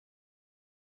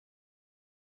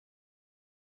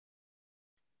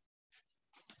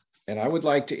And I would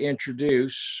like to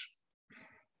introduce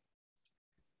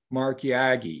Marc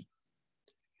Yaggi.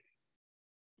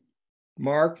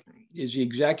 Marc is the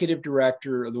executive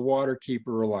director of the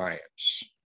Waterkeeper Alliance,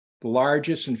 the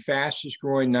largest and fastest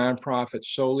growing nonprofit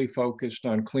solely focused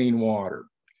on clean water.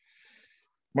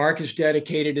 Marc has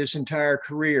dedicated his entire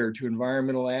career to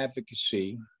environmental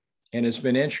advocacy and has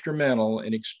been instrumental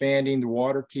in expanding the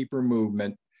Waterkeeper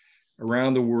movement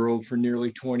around the world for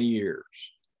nearly 20 years.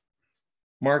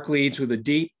 Marc leads with a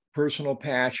deep personal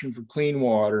passion for clean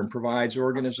water and provides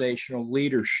organizational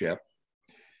leadership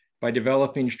by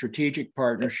developing strategic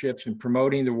partnerships and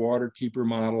promoting the Waterkeeper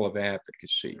model of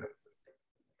advocacy.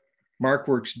 Marc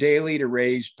works daily to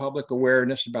raise public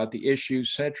awareness about the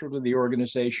issues central to the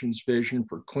organization's vision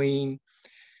for clean,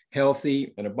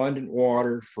 healthy, and abundant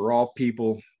water for all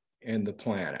people and the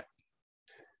planet.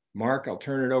 Marc, I'll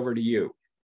turn it over to you.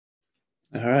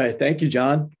 All right. Thank you,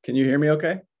 John. Can you hear me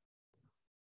okay?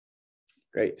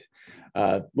 Great.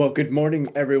 Well, good morning,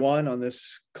 everyone, on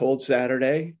this cold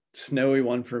Saturday, snowy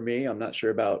one for me. I'm not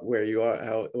sure about where you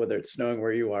are, whether it's snowing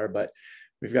where you are, but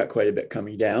we've got quite a bit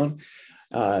coming down.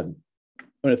 I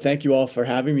want to thank you all for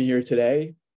having me here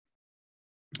today.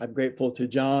 I'm grateful to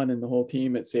John and the whole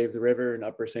team at Save the River and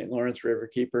Upper St. Lawrence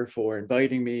Riverkeeper for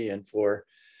inviting me and for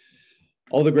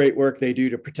all the great work they do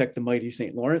to protect the mighty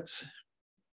St. Lawrence.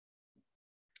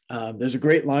 There's a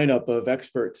great lineup of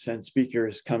experts and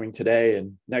speakers coming today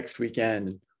and next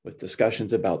weekend with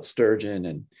discussions about sturgeon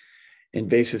and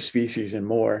invasive species and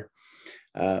more.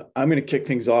 I'm going to kick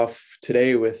things off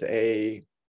today with a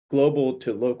global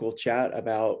to local chat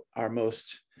about our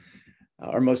most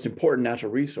important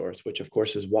natural resource, which of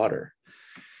course is water.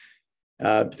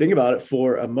 Think about it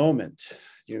for a moment.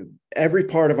 Every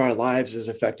part of our lives is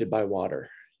affected by water.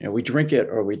 We drink it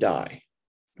or we die.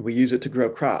 We use it to grow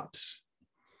crops.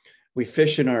 We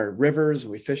fish in our rivers,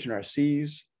 we fish in our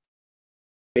seas,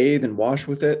 bathe and wash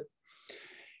with it.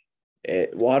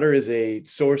 Water is a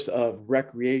source of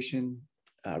recreation,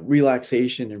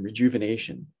 relaxation, and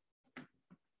rejuvenation.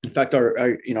 In fact,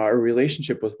 our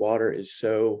relationship with water is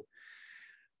so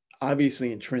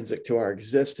obviously intrinsic to our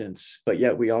existence, but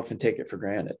yet we often take it for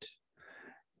granted.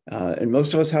 And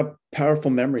most of us have powerful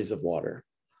memories of water.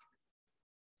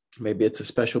 Maybe it's a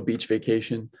special beach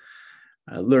vacation,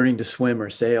 learning to swim or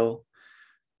sail,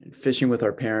 fishing with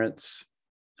our parents,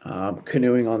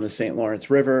 canoeing on the St. Lawrence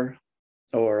River,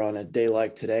 or on a day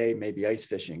like today, maybe ice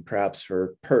fishing, perhaps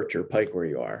for perch or pike where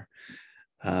you are,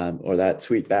 or that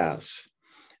sweet bass.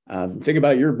 Think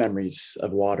about your memories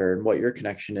of water and what your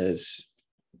connection is.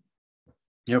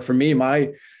 For me,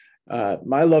 my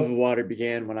love of water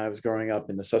began when I was growing up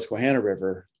in the Susquehanna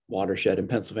River watershed in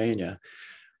Pennsylvania,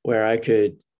 where I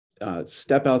could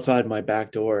step outside my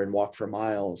back door and walk for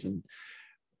miles. And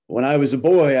when I was a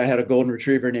boy, I had a golden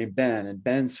retriever named Ben, and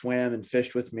Ben swam and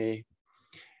fished with me.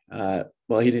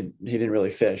 Well, he didn't really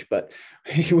fish, but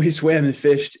we swam and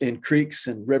fished in creeks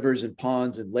and rivers and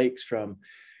ponds and lakes from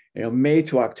May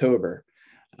to October.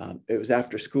 It was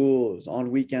after school, it was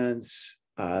on weekends,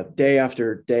 day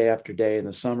after day after day in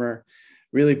the summer.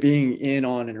 Really being in,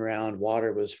 on, and around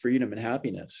water was freedom and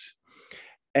happiness.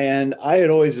 And I had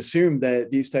always assumed that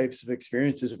these types of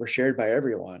experiences were shared by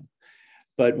everyone.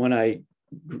 But when I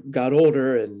got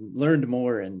older and learned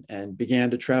more and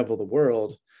began to travel the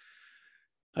world,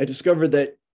 I discovered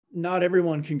that not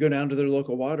everyone can go down to their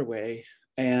local waterway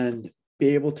and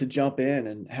be able to jump in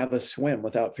and have a swim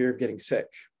without fear of getting sick.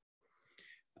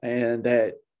 And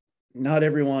that not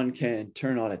everyone can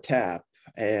turn on a tap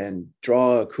and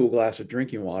draw a cool glass of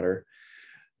drinking water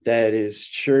that is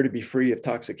sure to be free of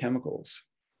toxic chemicals.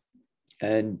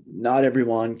 And not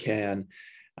everyone can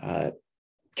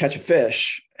catch a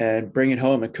fish and bring it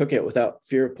home and cook it without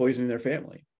fear of poisoning their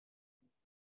family.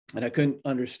 And I couldn't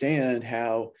understand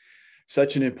how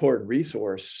such an important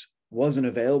resource wasn't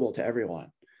available to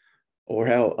everyone, or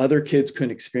how other kids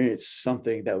couldn't experience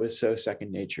something that was so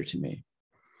second nature to me.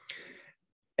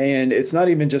 And it's not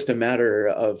even just a matter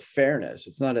of fairness.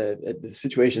 It's not the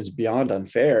situation's beyond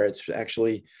unfair. It's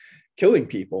actually killing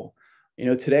people.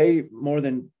 Today, more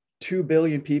than 2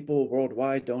 billion people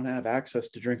worldwide don't have access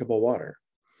to drinkable water.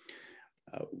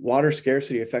 Water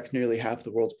scarcity affects nearly half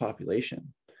the world's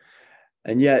population.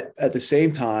 And yet, at the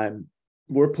same time,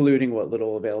 we're polluting what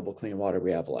little available clean water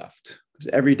we have left.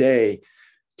 Because every day,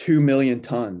 2 million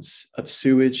tons of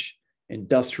sewage,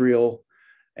 industrial,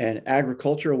 and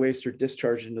agricultural waste are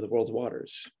discharged into the world's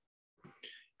waters.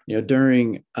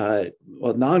 During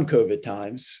non-COVID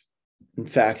times, in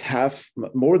fact,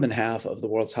 more than half of the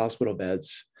world's hospital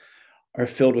beds are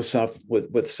filled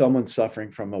with someone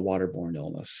suffering from a waterborne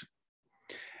illness.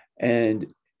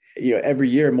 And every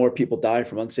year more people die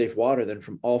from unsafe water than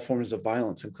from all forms of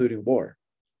violence, including war.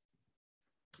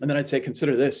 And then I'd say,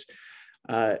 consider this,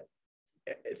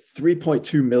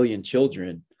 3.2 million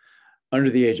children under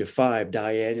the age of 5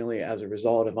 die annually as a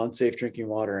result of unsafe drinking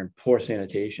water and poor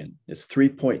sanitation. It's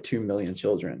 3.2 million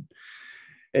children.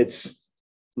 It's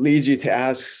leads you to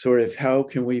ask sort of, how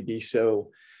can we be so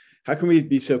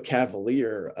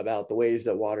cavalier about the ways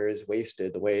that water is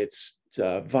wasted, the way it's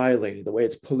violated, the way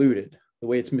it's polluted, the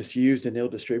way it's misused and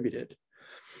ill-distributed?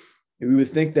 We would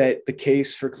think that the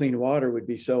case for clean water would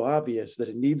be so obvious that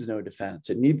it needs no defense,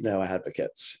 it needs no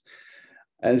advocates.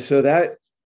 And so that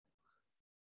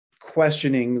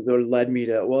questioning led me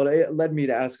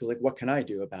to ask, like, what can I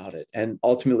do about it? And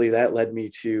ultimately that led me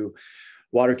to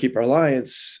Waterkeeper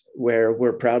Alliance, where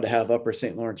we're proud to have Upper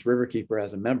St. Lawrence Riverkeeper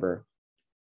as a member.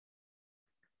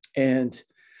 And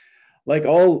like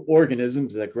all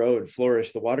organisms that grow and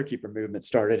flourish, the Waterkeeper movement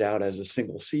started out as a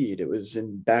single seed. It was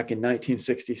back in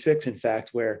 1966, in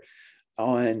fact, where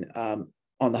on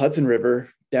the Hudson River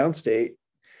downstate,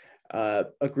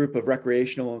 a group of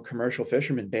recreational and commercial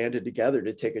fishermen banded together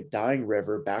to take a dying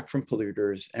river back from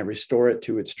polluters and restore it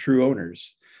to its true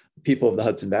owners, the people of the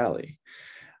Hudson Valley.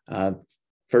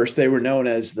 First, they were known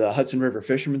as the Hudson River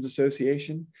Fishermen's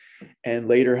Association, and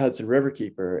later Hudson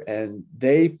Riverkeeper. And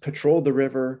they patrolled the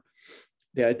river,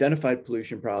 they identified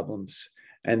pollution problems,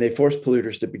 and they forced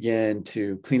polluters to begin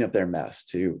to clean up their mess,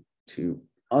 to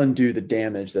undo the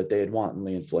damage that they had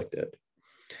wantonly inflicted.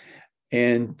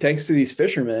 And thanks to these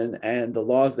fishermen and the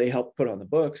laws they helped put on the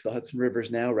books, the Hudson River is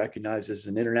now recognized as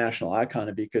an international icon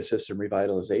of ecosystem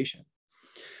revitalization.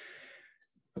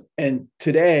 And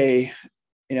today,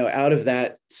 out of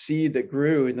that seed that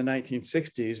grew in the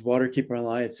 1960s, Waterkeeper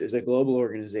Alliance is a global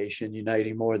organization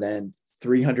uniting more than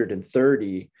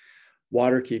 330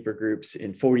 waterkeeper groups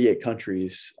in 48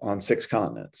 countries on 6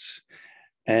 continents.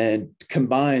 And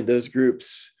combined, those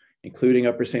groups, including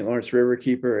Upper St. Lawrence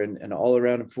Riverkeeper and all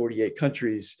around in 48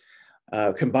 countries,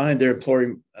 combined, they're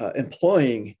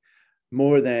employing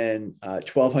more than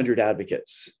 1,200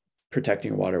 advocates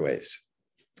protecting waterways.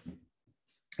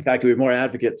 In fact, we have more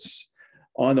advocates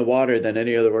on the water than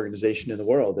any other organization in the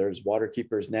world. There's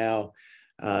waterkeepers now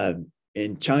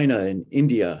in China and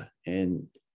India and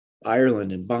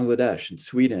Ireland and Bangladesh and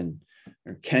Sweden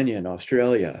and Kenya and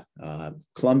Australia,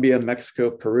 Colombia, Mexico,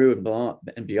 Peru,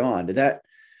 and beyond. And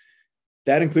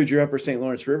that includes your Upper St.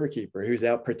 Lawrence Riverkeeper, who's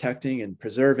out protecting and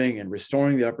preserving and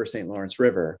restoring the Upper St. Lawrence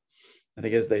River, I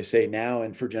think, as they say now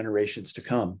and for generations to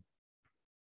come.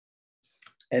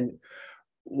 And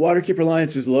Waterkeeper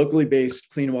Alliance is locally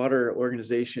based clean water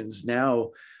organizations.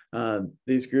 Now,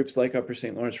 these groups like Upper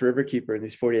St. Lawrence Riverkeeper in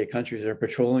these 48 countries are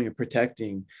patrolling and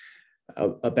protecting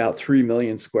about 3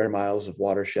 million square miles of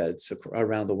watersheds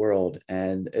around the world.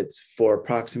 And it's for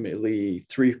approximately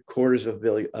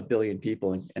 750 million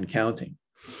people and counting.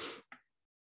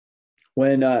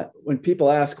 When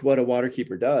people ask what a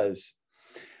waterkeeper does,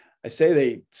 I say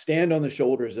they stand on the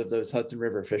shoulders of those Hudson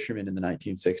River fishermen in the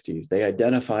 1960s. They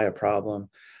identify a problem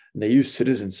and they use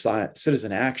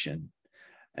citizen action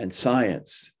and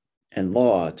science and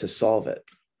law to solve it.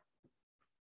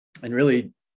 And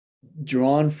really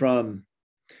drawn from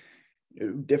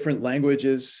different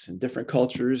languages and different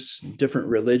cultures, and different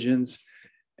religions,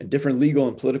 and different legal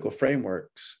and political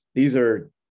frameworks. These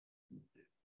are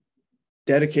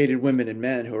dedicated women and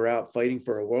men who are out fighting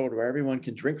for a world where everyone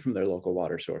can drink from their local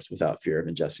water source without fear of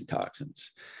ingesting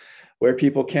toxins, where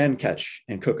people can catch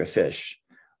and cook a fish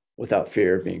without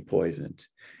fear of being poisoned,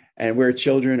 and where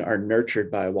children are nurtured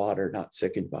by water, not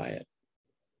sickened by it.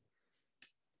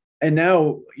 And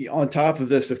now, on top of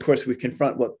this, of course, we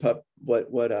confront what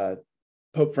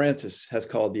Pope Francis has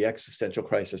called the existential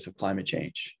crisis of climate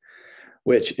change,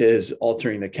 which is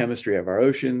altering the chemistry of our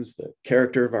oceans, the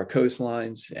character of our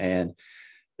coastlines, and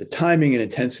the timing and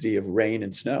intensity of rain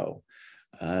and snow,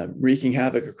 wreaking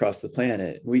havoc across the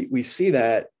planet. We see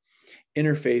that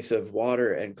interface of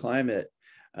water and climate.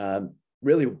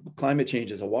 Really, climate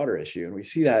change is a water issue, and we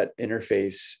see that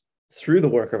interface through the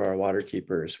work of our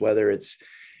waterkeepers, whether it's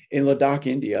in Ladakh,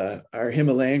 India. Our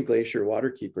Himalayan glacier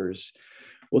waterkeepers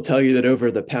will tell you that over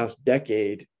the past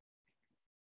decade,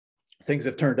 things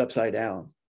have turned upside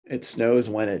down. It snows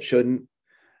when it shouldn't.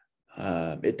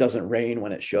 It doesn't rain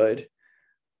when it should.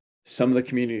 Some of the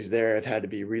communities there have had to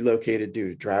be relocated due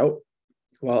to drought,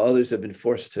 while others have been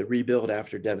forced to rebuild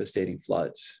after devastating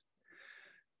floods.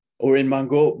 Or in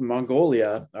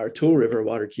Mongolia, our Tool River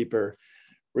waterkeeper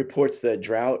reports that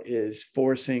drought is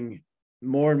forcing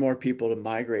more and more people to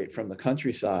migrate from the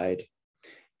countryside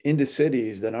into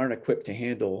cities that aren't equipped to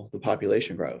handle the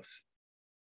population growth.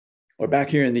 Or back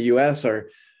here in the US,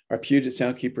 our Puget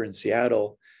Sound keeper in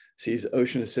Seattle sees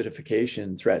ocean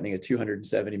acidification threatening a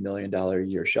 $270 million a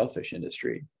year shellfish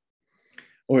industry.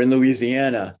 Or in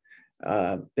Louisiana,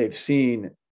 they've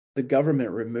seen the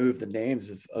government remove the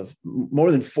names of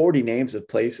more than 40 names of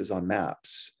places on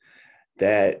maps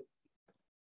that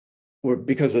were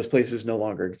because those places no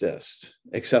longer exist,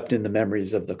 except in the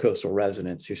memories of the coastal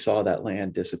residents who saw that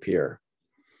land disappear.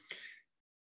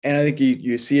 And I think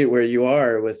you see it where you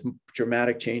are with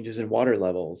dramatic changes in water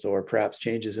levels or perhaps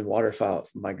changes in waterfowl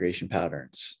migration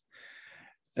patterns.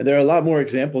 And there are a lot more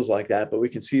examples like that, but we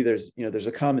can see there's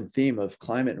a common theme of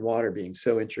climate and water being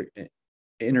so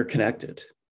interconnected.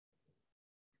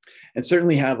 And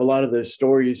certainly have a lot of those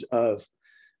stories of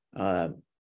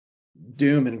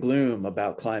doom and gloom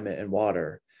about climate and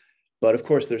water. But of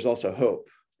course, there's also hope.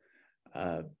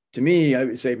 To me, I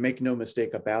would say, make no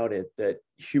mistake about it, that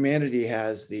humanity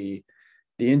has the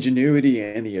ingenuity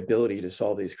and the ability to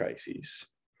solve these crises.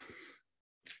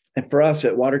 And for us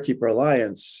at Waterkeeper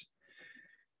Alliance,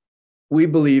 we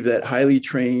believe that highly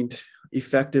trained,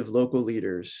 effective local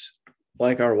leaders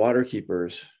like our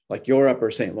waterkeepers, like your Upper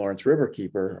St. Lawrence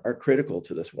Riverkeeper, are critical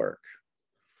to this work.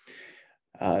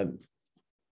 From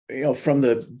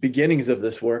the beginnings of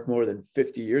this work more than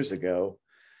 50 years ago,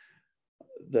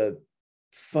 the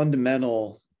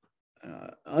fundamental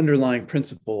underlying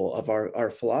principle of our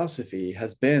philosophy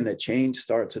has been that change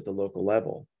starts at the local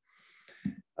level.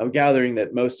 I'm gathering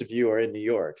that most of you are in New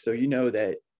York, so you know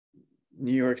that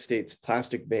New York State's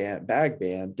plastic bag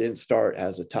ban didn't start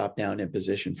as a top-down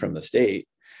imposition from the state.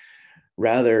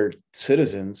 Rather,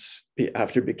 citizens,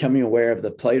 after becoming aware of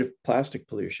the plight of plastic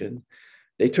pollution,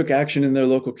 they took action in their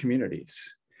local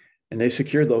communities, and they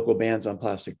secured local bans on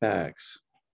plastic bags.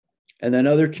 And then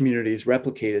other communities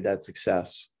replicated that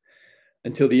success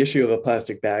until the issue of a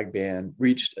plastic bag ban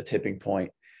reached a tipping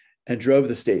point and drove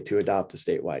the state to adopt a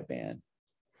statewide ban.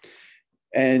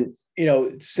 And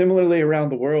similarly around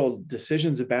the world,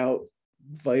 decisions about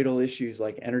vital issues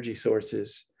like energy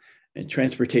sources and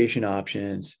transportation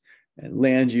options and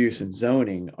land use and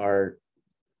zoning are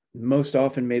most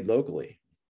often made locally.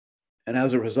 And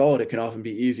as a result, it can often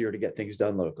be easier to get things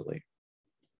done locally.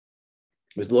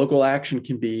 Because local action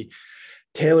can be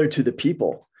tailored to the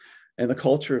people and the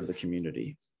culture of the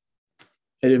community.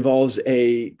 It involves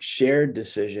a shared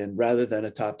decision rather than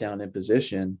a top-down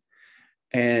imposition,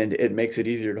 and it makes it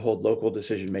easier to hold local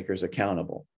decision makers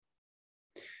accountable.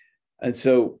 And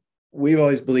so we've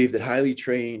always believed that highly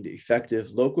trained, effective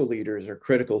local leaders are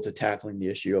critical to tackling the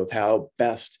issue of how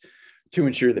best to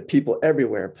ensure that people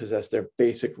everywhere possess their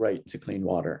basic right to clean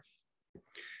water.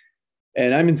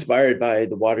 And I'm inspired by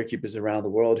the waterkeepers around the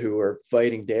world who are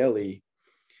fighting daily,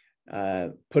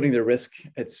 putting at risk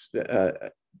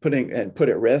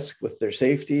with their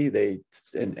safety,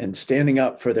 and standing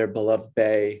up for their beloved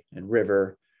bay and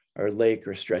river or lake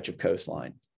or stretch of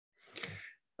coastline.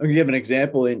 I'm gonna give an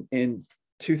example. In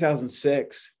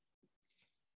 2006,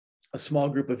 a small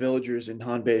group of villagers in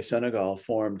Han Bay, Senegal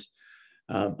formed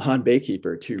Han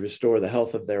Baykeeper to restore the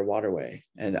health of their waterway.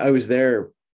 And I was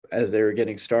there as they were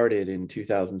getting started in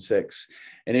 2006.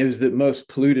 And it was the most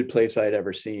polluted place I'd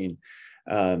ever seen.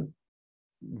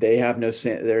 They have no, it's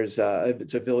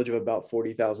a village of about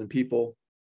 40,000 people.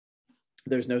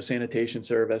 There's no sanitation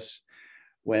service.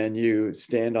 When you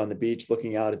stand on the beach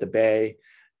looking out at the bay,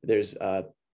 there's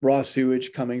raw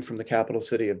sewage coming from the capital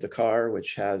city of Dakar,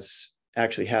 which has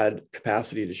actually had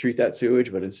capacity to treat that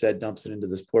sewage, but instead dumps it into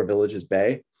this poor village's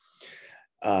bay.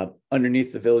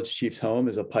 Underneath the village chief's home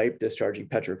is a pipe discharging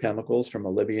petrochemicals from a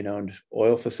Libyan-owned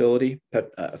oil facility.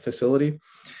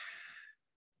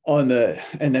 And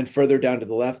then further down to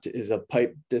the left is a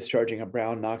pipe discharging a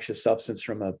brown noxious substance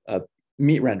from a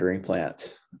meat rendering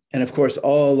plant. And of course,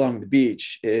 all along the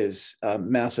beach is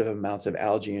massive amounts of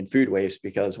algae and food waste,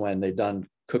 because when they're done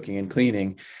cooking and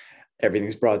cleaning,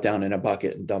 everything's brought down in a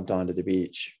bucket and dumped onto the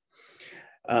beach.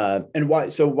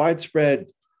 So widespread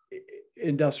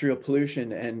industrial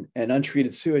pollution and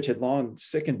untreated sewage had long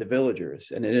sickened the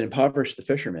villagers, and it impoverished the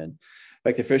fishermen. In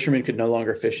fact, the fishermen could no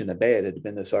longer fish in the bay. It had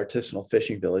been this artisanal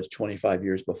fishing village 25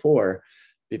 years before.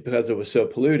 Because it was so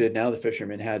polluted, now the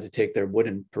fishermen had to take their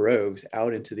wooden pirogues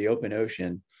out into the open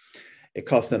ocean. It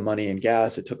cost them money and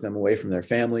gas. It took them away from their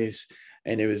families.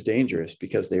 And it was dangerous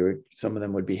because some of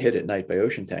them would be hit at night by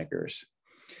ocean tankers.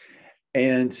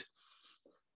 And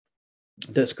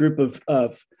this group of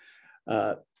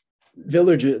the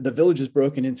village is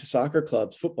broken into soccer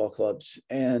clubs, football clubs,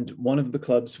 and one of the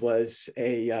clubs was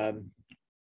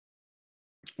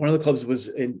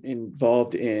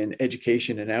involved in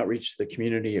education and outreach to the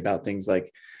community about things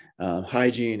like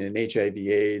hygiene and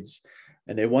HIV/AIDS,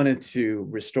 and they wanted to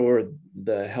restore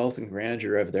the health and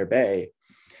grandeur of their bay.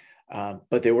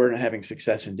 but they weren't having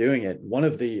success in doing it. One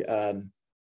of the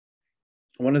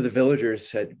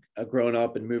villagers had grown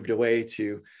up and moved away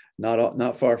to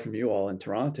not far from you all in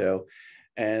Toronto,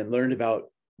 and learned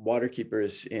about water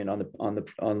keepers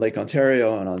on Lake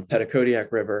Ontario and on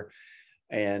Petitcodiac River,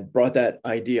 and brought that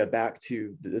idea back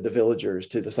to the villagers,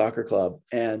 to the soccer club.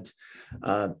 And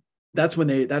that's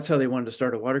how they wanted to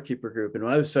start a waterkeeper group. And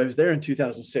I was there in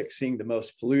 2006, seeing the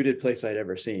most polluted place I'd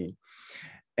ever seen.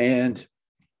 And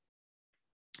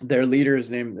their leader is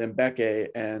named Mbeke,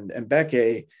 and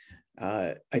Mbeke,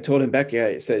 I told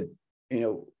Mbeke, I said,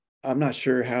 I'm not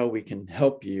sure how we can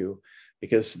help you,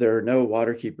 because there are no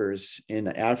water keepers in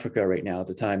Africa right now. At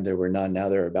the time, there were none. Now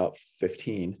there are about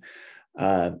 15.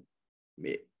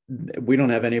 We don't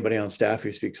have anybody on staff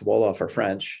who speaks Wolof or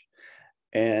French,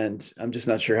 and I'm just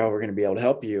not sure how we're going to be able to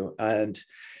help you. And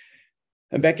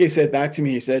Mbeke said back to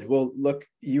me, he said, well, look,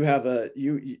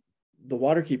 the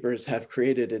water keepers have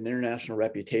created an international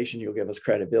reputation. You'll give us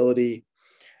credibility.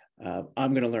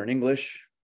 I'm going to learn English,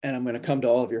 and I'm going to come to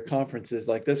all of your conferences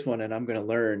like this one, and I'm going to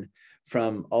learn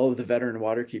from all of the veteran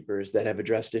water keepers that have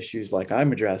addressed issues like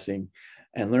I'm addressing,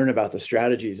 and learn about the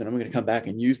strategies, and I'm going to come back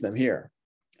and use them here.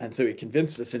 And so he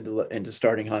convinced us into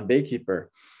starting Han Baykeeper.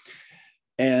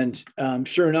 And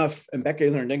sure enough,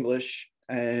 Mbeke learned English,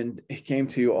 and he came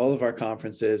to all of our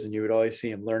conferences, and you would always see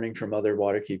him learning from other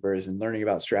water keepers and learning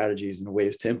about strategies and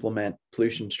ways to implement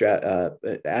pollution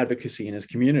advocacy in his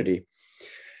community.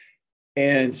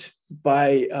 And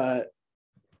by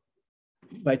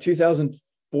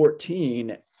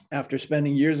 2014, after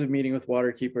spending years of meeting with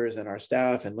water keepers and our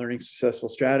staff and learning successful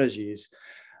strategies,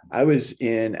 I was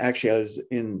in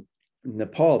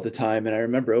Nepal at the time, and I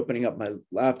remember opening up my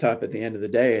laptop at the end of the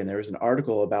day, and there was an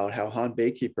article about how Han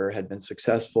Baykeeper had been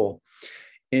successful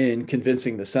in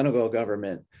convincing the Senegal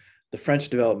government, the French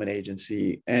Development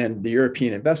Agency, and the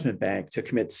European Investment Bank to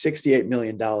commit $68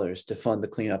 million to fund the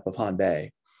cleanup of Han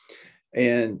Bay.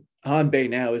 And Han Bay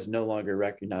now is no longer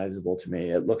recognizable to me.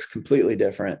 It looks completely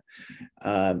different.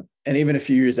 And even a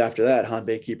few years after that, Han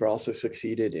Baykeeper also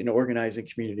succeeded in organizing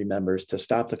community members to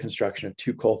stop the construction of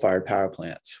 2 coal-fired power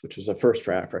plants, which was a first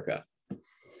for Africa.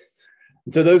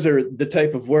 And so those are the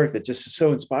type of work that just is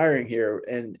so inspiring here,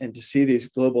 and to see these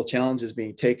global challenges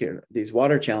being taken, these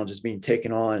water challenges being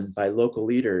taken on by local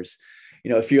leaders.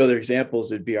 A few other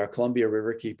examples would be our Columbia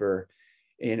Riverkeeper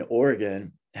in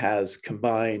Oregon has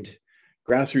combined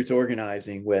grassroots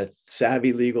organizing with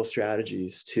savvy legal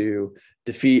strategies to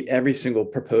defeat every single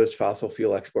proposed fossil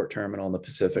fuel export terminal in the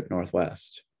Pacific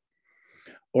Northwest.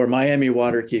 Or Miami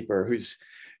Waterkeeper, who's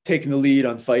taken the lead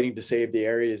on fighting to save the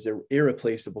area's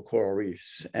irreplaceable coral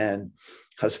reefs, and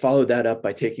has followed that up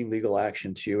by taking legal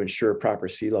action to ensure proper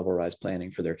sea level rise planning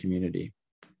for their community.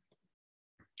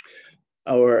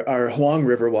 Our Hoang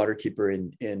River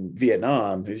Waterkeeper in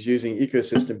Vietnam, who's using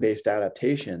ecosystem-based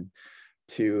adaptation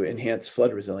to enhance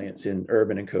flood resilience in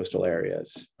urban and coastal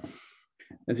areas.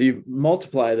 And so you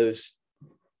multiply those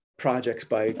projects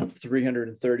by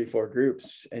 334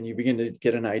 groups, and you begin to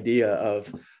get an idea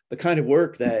of the kind of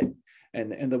work that,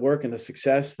 and the work and the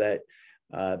success that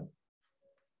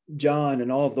John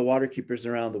and all of the waterkeepers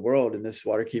around the world in this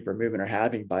waterkeeper movement are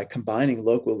having by combining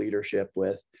local leadership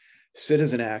with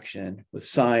citizen action, with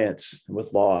science, and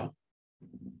with law.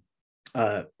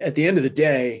 At the end of the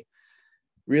day,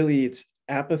 really, it's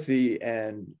apathy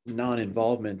and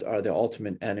non-involvement are the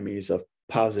ultimate enemies of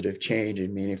positive change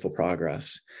and meaningful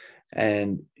progress.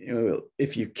 And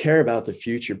if you care about the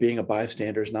future, being a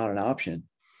bystander is not an option.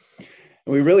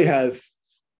 And we really have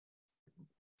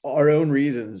our own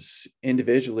reasons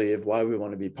individually of why we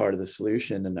want to be part of the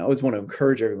solution. And I always want to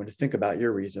encourage everyone to think about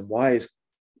your reason. Why is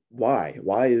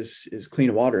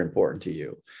clean water important to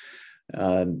you?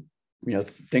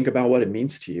 Think about what it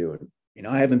means to you.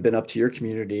 I haven't been up to your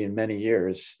community in many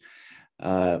years.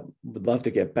 Would love to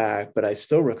get back, but I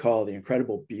still recall the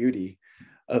incredible beauty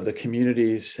of the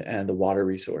communities and the water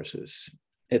resources.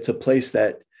 It's a place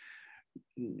that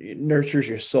nurtures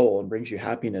your soul and brings you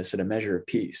happiness and a measure of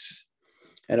peace.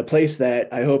 And a place that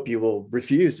I hope you will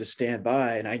refuse to stand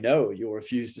by, and I know you'll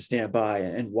refuse to stand by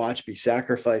and watch be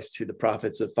sacrificed to the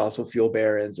profits of fossil fuel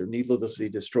barons or needlessly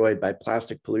destroyed by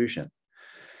plastic pollution.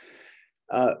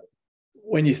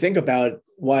 When you think about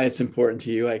why it's important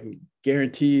to you, I can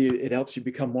guarantee you it helps you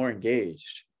become more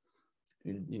engaged.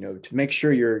 To make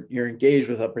sure you're engaged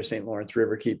with Upper St. Lawrence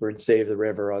Riverkeeper and Save the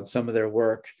River on some of their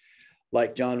work,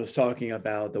 like John was talking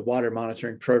about, the water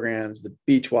monitoring programs, the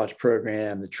Beach Watch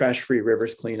program, the trash-free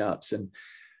rivers cleanups,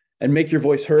 and make your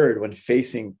voice heard when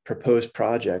facing proposed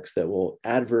projects that will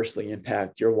adversely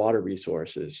impact your water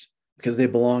resources because they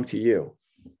belong to you.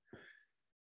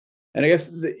 And I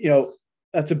guess,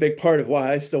 that's a big part of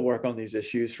why I still work on these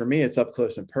issues. For me, it's up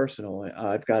close and personal.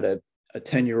 I've got a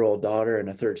 10-year-old daughter and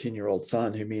a 13-year-old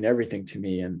son who mean everything to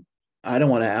me. And I don't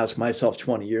want to ask myself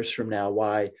 20 years from now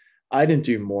why I didn't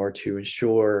do more to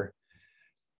ensure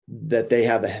that they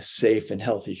have a safe and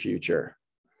healthy future.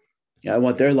 I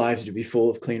want their lives to be full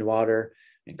of clean water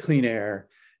and clean air,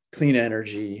 clean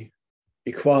energy,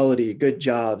 equality, good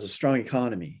jobs, a strong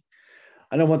economy.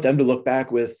 I don't want them to look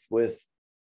back with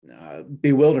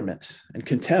bewilderment and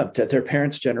contempt at their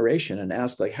parents' generation and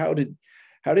ask, like, how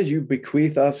did you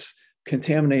bequeath us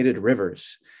contaminated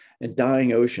rivers and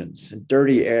dying oceans and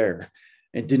dirty air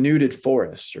and denuded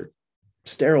forests or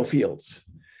sterile fields?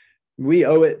 We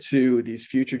owe it to these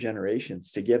future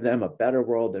generations to give them a better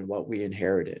world than what we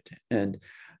inherited, and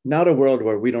not a world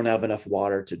where we don't have enough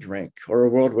water to drink, or a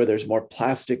world where there's more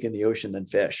plastic in the ocean than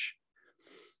fish.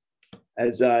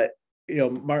 As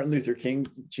Martin Luther King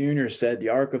Jr. said, the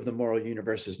arc of the moral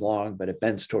universe is long, but it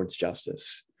bends towards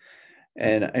justice.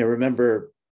 And I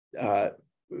remember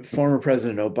former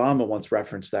President Obama once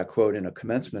referenced that quote in a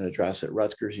commencement address at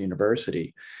Rutgers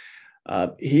University.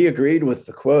 He agreed with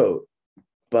the quote,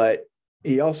 but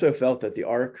he also felt that the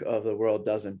arc of the world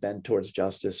doesn't bend towards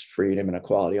justice, freedom, and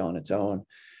equality on its own.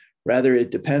 Rather, it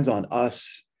depends on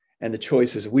us and the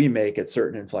choices we make at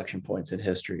certain inflection points in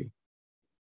history.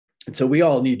 And so we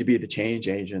all need to be the change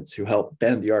agents who help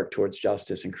bend the arc towards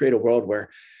justice and create a world where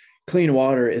clean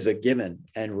water is a given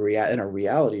and a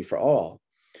reality for all.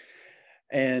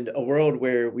 And a world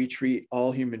where we treat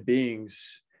all human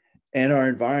beings and our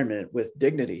environment with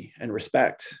dignity and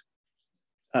respect.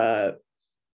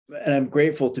 And I'm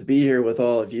grateful to be here with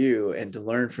all of you and to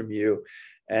learn from you.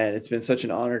 And it's been such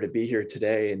an honor to be here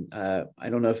today. And I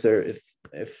don't know if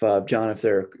John,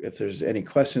 if there's any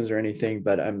questions or anything,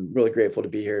 but I'm really grateful to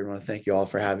be here and want to thank you all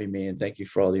for having me, and thank you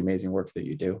for all the amazing work that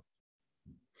you do.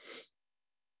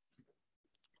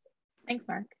 Thanks,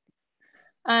 Mark.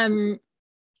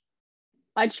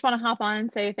 I just want to hop on and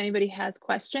say, if anybody has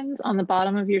questions, on the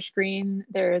bottom of your screen,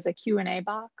 there is a Q&A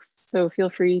box. So feel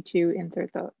free to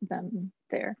insert them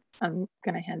there. I'm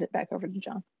going to hand it back over to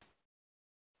John.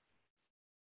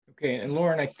 Okay, and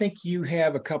Lauren, I think you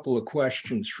have a couple of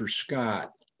questions for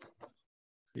Scott,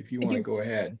 if you want to go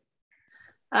ahead.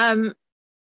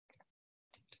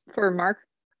 For Mark.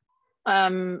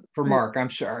 For Mark, I'm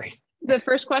sorry. The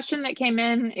first question that came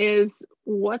in is,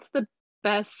 what's the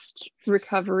best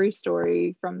recovery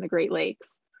story from the Great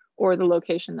Lakes, or the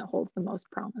location that holds the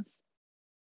most promise?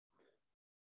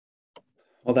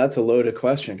 Well, that's a loaded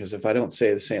question, because if I don't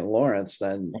say the St. Lawrence,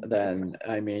 then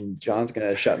I mean, John's going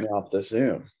to shut me off the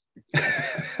Zoom.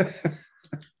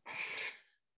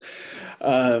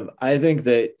 I think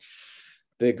that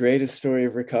the greatest story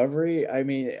of recovery, I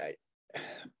mean,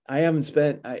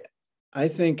 I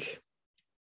think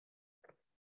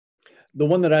the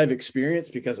one that I've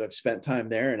experienced, because I've spent time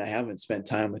there and I haven't spent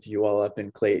time with you all up in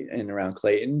Clayton and around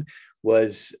Clayton,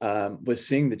 was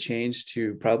seeing the change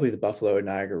to probably the Buffalo and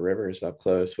Niagara rivers up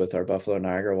close with our Buffalo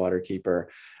Niagara waterkeeper.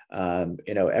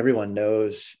 Everyone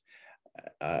knows,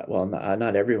 well,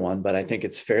 not everyone, but I think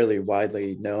it's fairly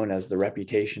widely known as the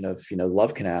reputation of,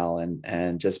 Love Canal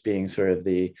and just being sort of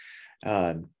the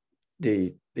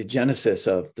genesis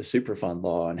of the Superfund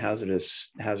law and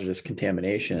hazardous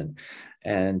contamination.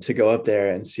 And to go up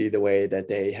there and see the way that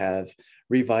they have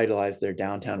revitalized their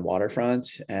downtown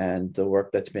waterfront and the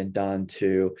work that's been done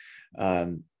to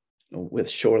with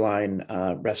shoreline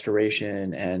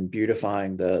restoration and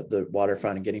beautifying the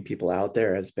waterfront and getting people out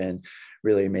there has been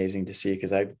really amazing to see.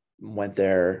 Because I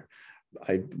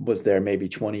was there maybe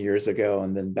 20 years ago,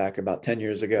 and then back about 10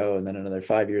 years ago, and then another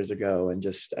 5 years ago. And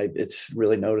it's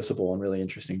really noticeable and really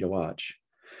interesting to watch.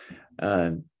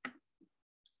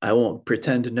 I won't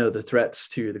pretend to know the threats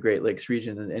to the Great Lakes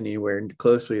region anywhere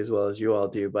closely as well as you all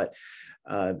do, but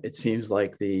it seems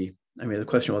like the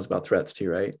question was about threats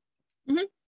too, right? Mm-hmm.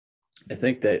 I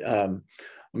think that,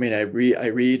 I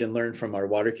read and learn from our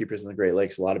waterkeepers in the Great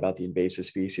Lakes a lot about the invasive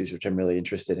species, which I'm really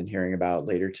interested in hearing about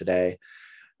later today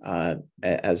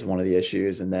as one of the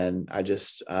issues. And then I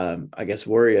just, I guess,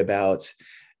 worry about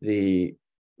the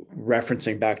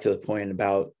referencing back to the point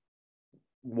about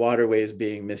waterways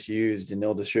being misused and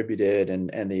ill distributed,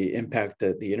 and the impact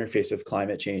that the interface of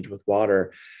climate change with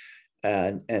water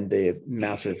and the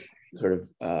massive sort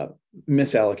of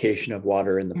misallocation of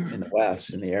water in the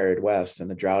West, in the arid West, and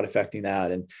the drought affecting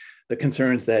that, and the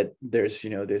concerns that there's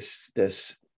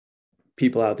this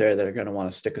people out there that are going to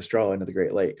want to stick a straw into the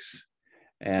Great Lakes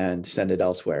and send it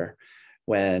elsewhere,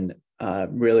 when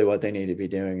really what they need to be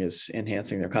doing is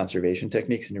enhancing their conservation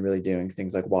techniques and really doing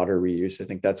things like water reuse. I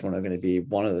think that's going to be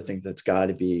one of the things that's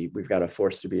we've got to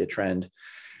force to be a trend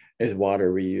is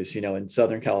water reuse. You know, in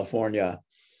Southern California,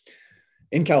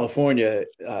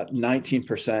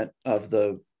 19% of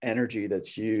the energy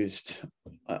that's used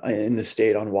in the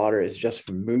state on water is just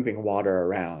from moving water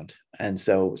around. And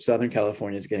so Southern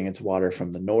California is getting its water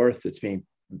from the north. It's being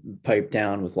piped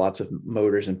down with lots of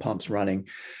motors and pumps running,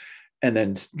 and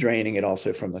then draining it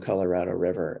also from the Colorado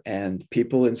River. And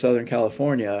people in Southern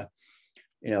California,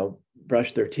 you know,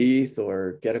 brush their teeth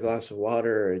or get a glass of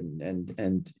water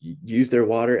and use their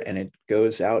water, and it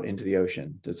goes out into the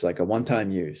ocean. It's like a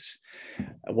one-time use,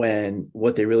 when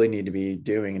what they really need to be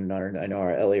doing, and I know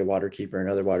our LA waterkeeper and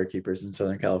other waterkeepers in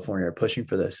Southern California are pushing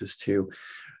for this, is to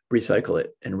recycle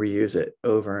it and reuse it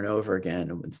over and over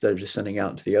again, instead of just sending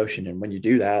out into the ocean. And when you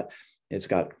do that, it's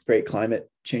got great climate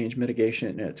change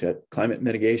mitigation, and it's got climate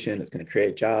mitigation, it's going to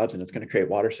create jobs, and it's going to create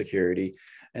water security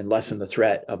and lessen the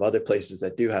threat of other places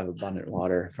that do have abundant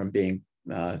water from being,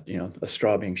 you know, a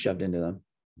straw being shoved into them.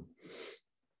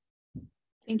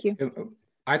 Thank you.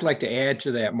 I'd like to add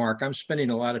to that, Mark. I'm spending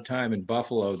a lot of time in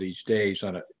Buffalo these days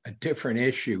on a different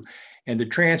issue. And the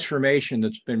transformation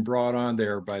that's been brought on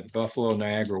there by the Buffalo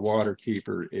Niagara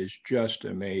waterkeeper is just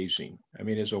amazing. I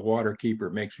mean, as a waterkeeper,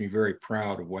 it makes me very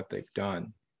proud of what they've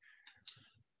done.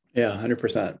 Yeah,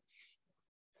 100%.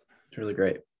 It's really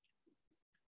great.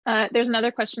 There's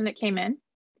another question that came in.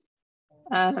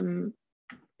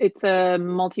 It's a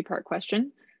multi-part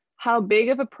question. How big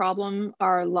of a problem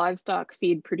are livestock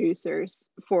feed producers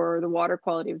for the water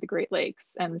quality of the Great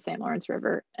Lakes and the St. Lawrence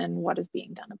River, and what is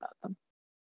being done about them?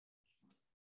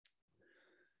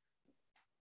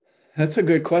 That's a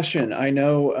good question. I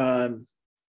know,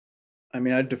 I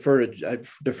mean, I'd defer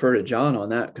to John on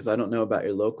that, because I don't know about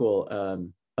your local,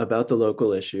 about the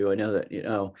local issue. I know that, you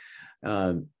know,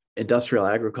 industrial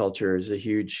agriculture is a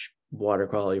huge water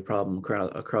quality problem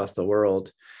across the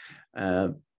world.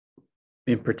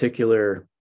 In particular,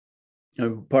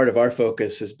 part of our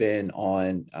focus has been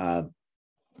on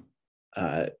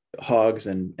hogs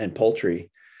and poultry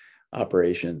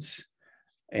operations.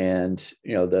 And,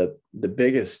 you know, the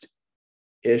biggest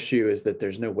issue is that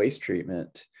there's no waste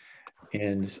treatment,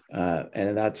 and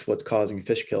that's what's causing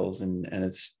fish kills, and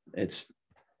it's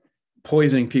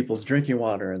poisoning people's drinking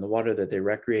water and the water that they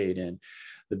recreate in.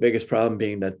 The biggest problem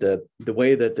being that the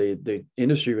way that the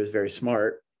industry was very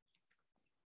smart,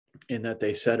 in that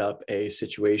they set up a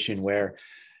situation where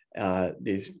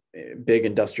these big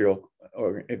industrial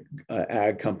or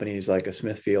ag companies like a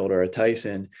Smithfield or a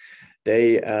Tyson,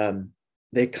 they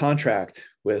contract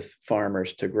with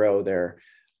farmers to grow their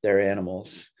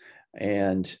animals.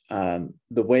 And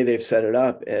the way they've set it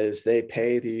up is they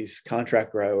pay these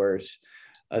contract growers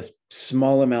a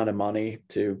small amount of money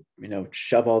to, you know,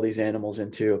 shove all these animals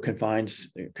into a confined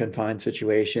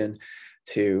situation,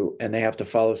 and they have to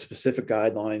follow specific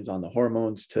guidelines on the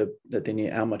hormones that they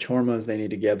need, how much hormones they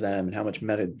need to give them, and how much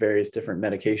various different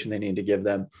medication they need to give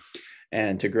them,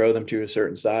 and to grow them to a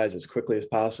certain size as quickly as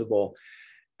possible.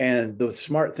 And the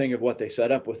smart thing of what they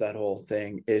set up with that whole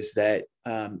thing is that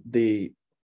the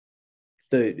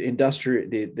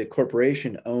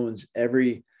corporation owns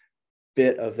every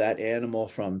bit of that animal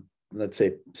from, let's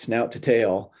say, snout to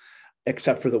tail,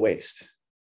 except for the waste.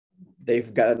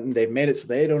 They've made it so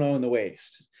they don't own the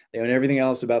waste. They own everything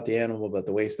else about the animal, but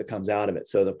the waste that comes out of it.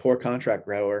 So the poor contract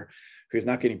grower, who's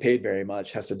not getting paid very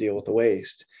much, has to deal with the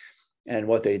waste. And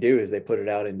what they do is they put it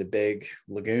out into big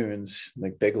lagoons,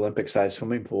 like big Olympic-sized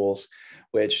swimming pools,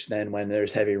 which then, when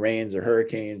there's heavy rains or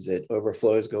hurricanes, it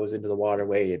overflows, goes into the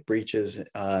waterway, it breaches,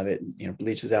 it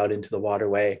leaches out into the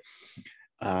waterway.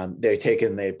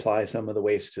 They apply some of the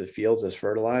waste to the fields as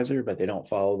fertilizer, but they don't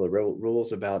follow the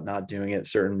rules about not doing it a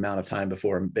certain amount of time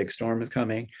before a big storm is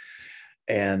coming.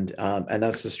 And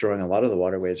that's destroying a lot of the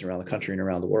waterways around the country and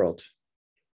around the world.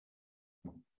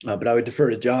 But I would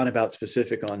defer to John about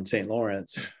specific on St.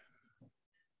 Lawrence.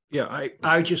 Yeah,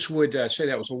 I just would say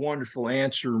that was a wonderful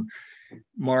answer,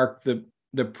 Mark.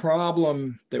 The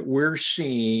problem that we're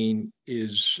seeing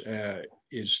is a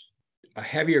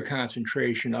heavier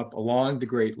concentration up along the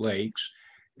Great Lakes,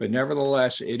 but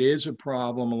nevertheless, it is a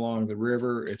problem along the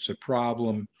river. It's a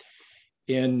problem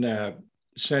in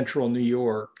central New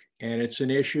York, and it's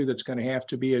an issue that's going to have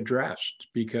to be addressed,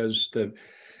 because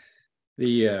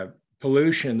the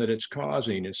pollution that it's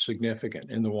causing is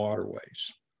significant in the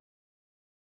waterways.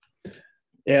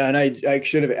 Yeah, and I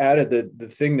should have added the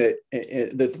thing that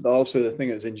also the thing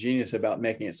that was ingenious about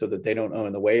making it so that they don't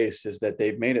own the waste is that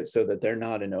they've made it so that they're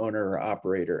not an owner or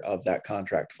operator of that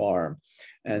contract farm.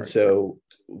 And right. So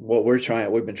what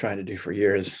we've been trying to do for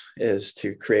years is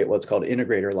to create what's called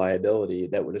integrator liability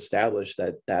that would establish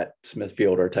that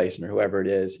Smithfield or Tyson or whoever it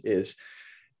is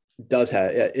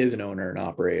an owner and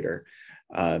operator.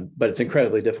 But it's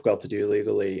incredibly difficult to do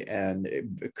legally and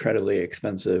incredibly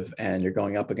expensive. And you're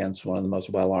going up against one of the most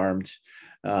well-armed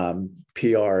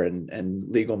PR and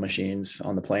legal machines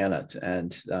on the planet.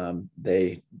 And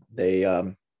they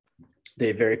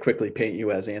very quickly paint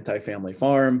you as anti-family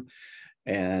farm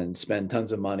and spend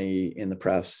tons of money in the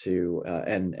press to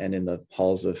and in the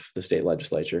halls of the state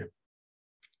legislature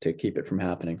to keep it from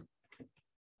happening.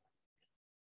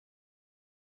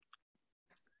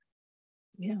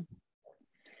 Yeah.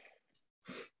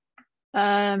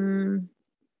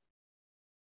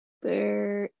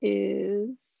 There is,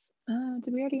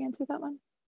 did we already answer that one?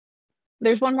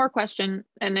 There's one more question,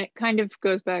 and it kind of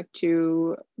goes back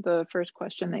to the first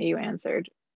question that you answered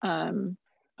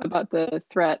about the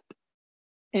threat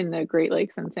in the Great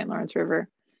Lakes and St. Lawrence River.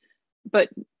 But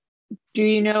do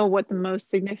you know what the most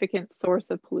significant source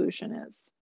of pollution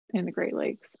is in the Great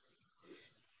Lakes?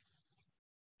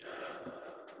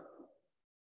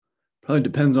 Probably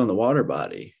depends on the water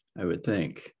body, I would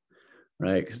think,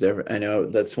 right? Because I know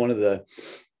that's one of the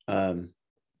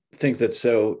things that's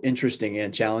so interesting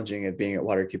and challenging of being at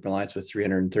Waterkeeper Alliance with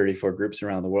 334 groups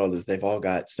around the world is they've all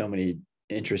got so many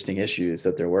interesting issues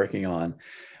that they're working on.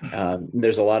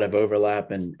 There's a lot of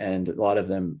overlap, and a lot of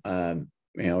them,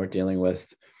 we're dealing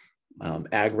with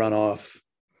ag runoff,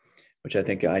 which I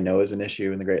think I know is an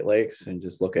issue in the Great Lakes. And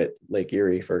just look at Lake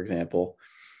Erie, for example.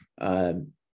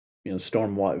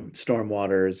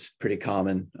 Stormwater is pretty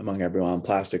common among everyone.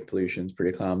 Plastic pollution is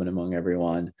pretty common among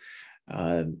everyone.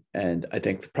 And I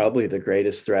think probably the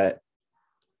greatest threat,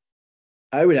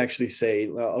 I would actually say,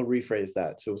 I'll rephrase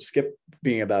that. So skip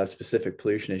being about a specific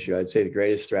pollution issue. I'd say the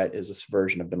greatest threat is a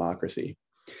subversion of democracy.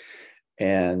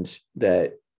 And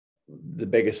that the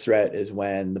biggest threat is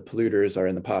when the polluters are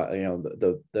in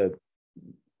the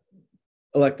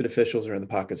elected officials are in the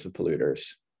pockets of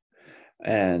polluters.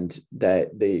 And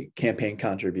that the campaign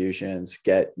contributions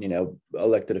get,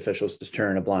 elected officials to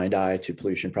turn a blind eye to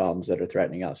pollution problems that are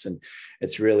threatening us. And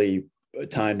it's really a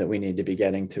time that we need to be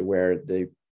getting to where the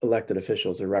elected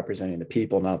officials are representing the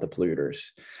people, not the polluters.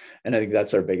 And I think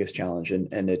that's our biggest challenge.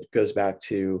 And it goes back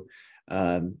to,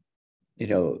 the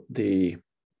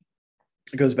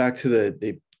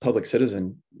public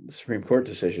citizen Supreme Court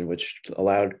decision, which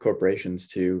allowed corporations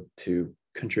to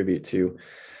contribute to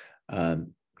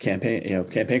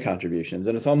campaign contributions.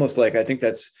 And it's almost like, I think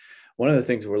that's one of the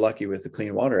things we're lucky with the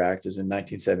Clean Water Act is in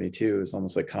 1972, it's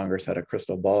almost like Congress had a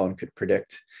crystal ball and could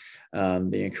predict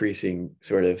the increasing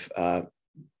sort of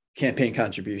campaign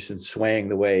contributions swaying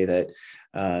the way that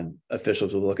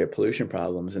officials will look at pollution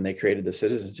problems. And they created the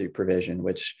citizenship provision,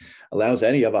 which allows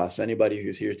anybody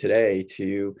who's here today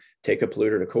to take a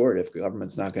polluter to court if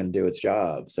government's not going to do its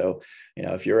job. So,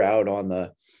 if you're out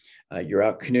you're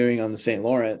out canoeing on the St.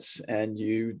 Lawrence and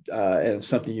and it's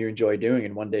something you enjoy doing.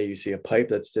 And one day you see a pipe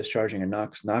that's discharging a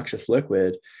noxious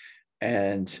liquid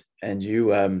and you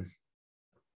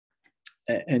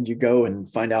go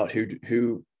and find out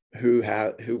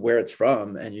where it's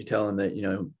from. And you tell them that,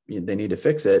 they need to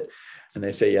fix it. And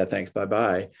they say, yeah, thanks,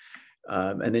 bye-bye.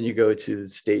 And then you go to the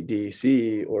state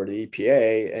DEC or the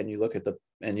EPA and you look and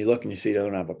you see they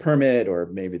don't have a permit, or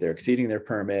maybe they're exceeding their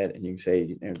permit. And you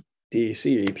say,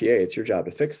 DEC, EPA, it's your job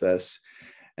to fix this.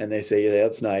 And they say, yeah,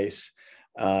 that's nice.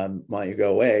 Why don't you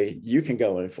go away? You can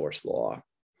go and enforce the law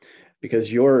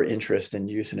because your interest in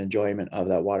use and enjoyment of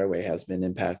that waterway has been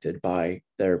impacted by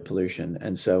their pollution.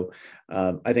 And so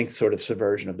I think sort of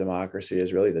subversion of democracy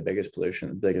is really the biggest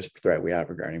threat we have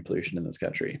regarding pollution in this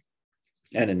country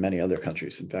and in many other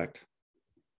countries, in fact.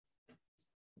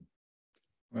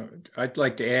 I'd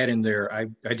like to add in there, I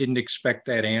didn't expect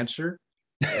that answer.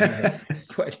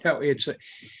 But no,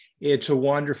 it's a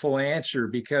wonderful answer,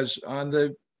 because on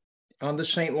the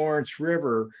St. Lawrence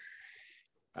River,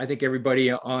 I think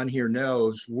everybody on here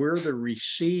knows we're the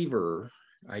receiver,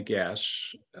 I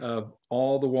guess, of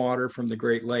all the water from the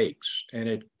Great Lakes,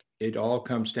 and it all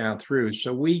comes down through.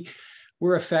 So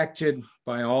we're affected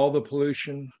by all the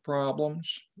pollution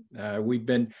problems. We've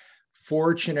been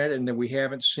fortunate in that we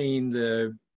haven't seen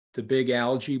the big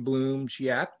algae blooms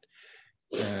yet.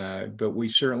 But we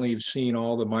certainly have seen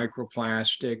all the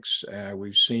microplastics.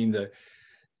 We've seen the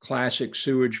classic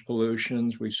sewage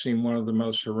pollutions. We've seen one of the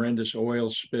most horrendous oil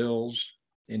spills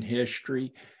in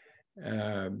history.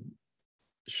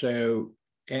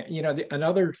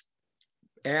 Another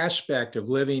aspect of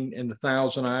living in the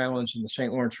Thousand Islands in the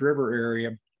St. Lawrence River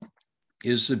area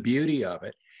is the beauty of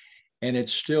it. And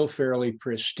it's still fairly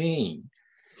pristine.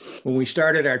 When we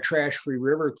started our trash-free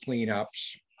river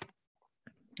cleanups,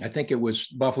 I think it was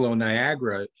Buffalo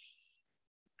Niagara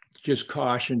just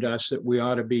cautioned us that we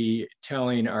ought to be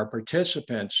telling our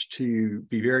participants to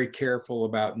be very careful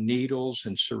about needles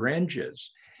and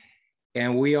syringes.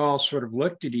 And we all sort of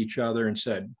looked at each other and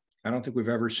said, I don't think we've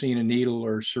ever seen a needle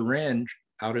or syringe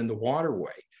out in the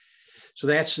waterway. So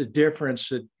that's the difference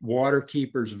that water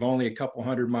keepers of only a couple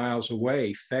 100 miles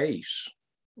away face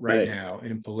right now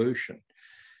in pollution.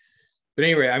 But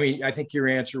anyway, I mean, I think your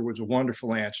answer was a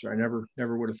wonderful answer. I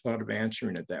never would have thought of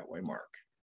answering it that way, Mark.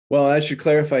 Well, I should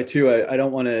clarify too. I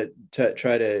don't want to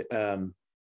try to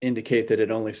indicate that it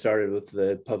only started with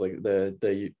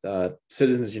the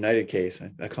Citizens United case.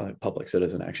 I call it public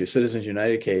citizen, actually. Citizens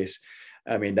United case.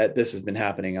 I mean, that this has been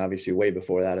happening obviously way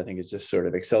before that. I think it's just sort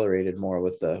of accelerated more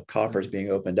with the coffers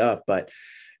being opened up. But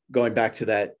going back to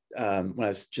that, when I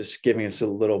was just giving us a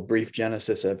little brief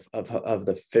genesis of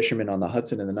the fishermen on the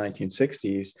Hudson in the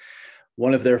 1960s,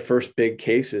 one of their first big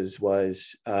cases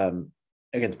was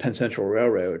against Penn Central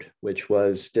Railroad, which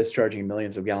was discharging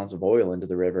millions of gallons of oil into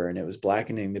the river, and it was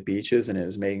blackening the beaches and it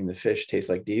was making the fish taste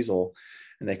like diesel.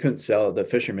 And they couldn't sell. The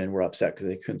fishermen were upset because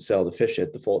they couldn't sell the fish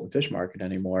at the Fulton Fish Market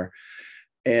anymore.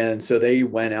 And so they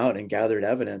went out and gathered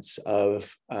evidence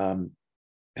of Penn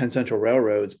Central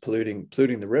Railroads polluting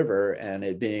the river and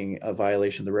it being a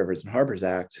violation of the Rivers and Harbors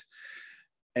Act.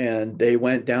 And they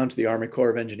went down to the Army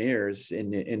Corps of Engineers in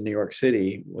New York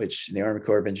City, which the Army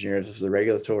Corps of Engineers was the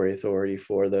regulatory authority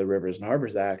for the Rivers and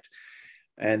Harbors Act.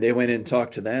 And they went in and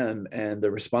talked to them. And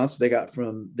the response they got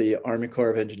from the Army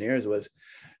Corps of Engineers was,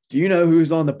 do you know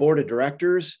who's on the board of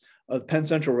directors of Penn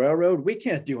Central Railroad? We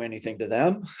can't do anything to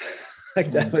them.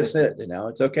 Like that was it. You know,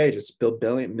 it's okay. Just spill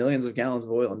millions of gallons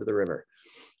of oil into the river.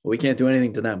 We can't do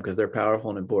anything to them because they're powerful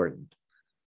and important.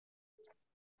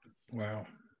 Wow.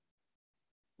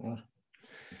 Well,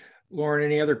 Lauren,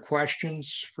 any other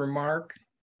questions for Mark?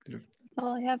 That's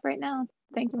all I have right now.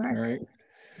 Thank you, Mark. All right.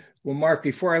 Well, Mark,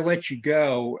 before I let you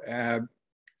go,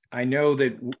 I know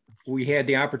that we had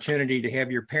the opportunity to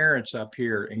have your parents up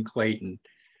here in Clayton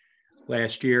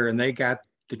last year, and they got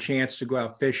the chance to go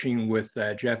out fishing with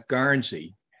Jeff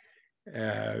Garnsey.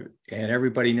 And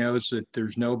everybody knows that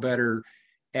there's no better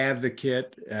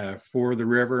advocate for the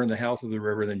river and the health of the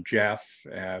river than Jeff.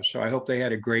 So I hope they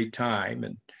had a great time.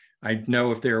 And I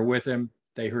know if they were with him,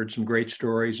 they heard some great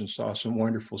stories and saw some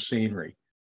wonderful scenery.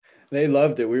 They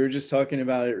loved it. We were just talking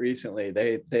about it recently.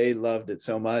 They loved it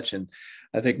so much, and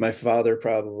I think my father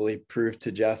probably proved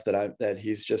to Jeff that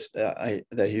he's just that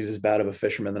he's as bad of a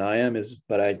fisherman than I am.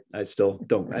 But I still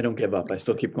don't give up. I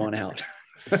still keep going out.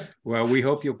 Well, we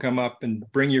hope you'll come up and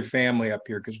bring your family up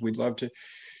here because we'd love to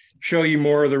show you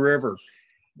more of the river.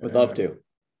 Would love to.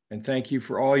 And thank you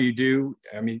for all you do.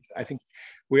 I mean, I think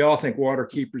we all think Water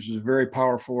Keepers is a very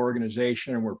powerful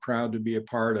organization, and we're proud to be a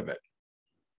part of it.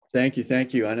 Thank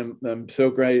you. And I'm so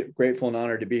grateful and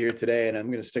honored to be here today. And I'm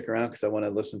going to stick around because I want to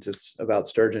listen to about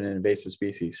sturgeon and invasive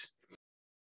species.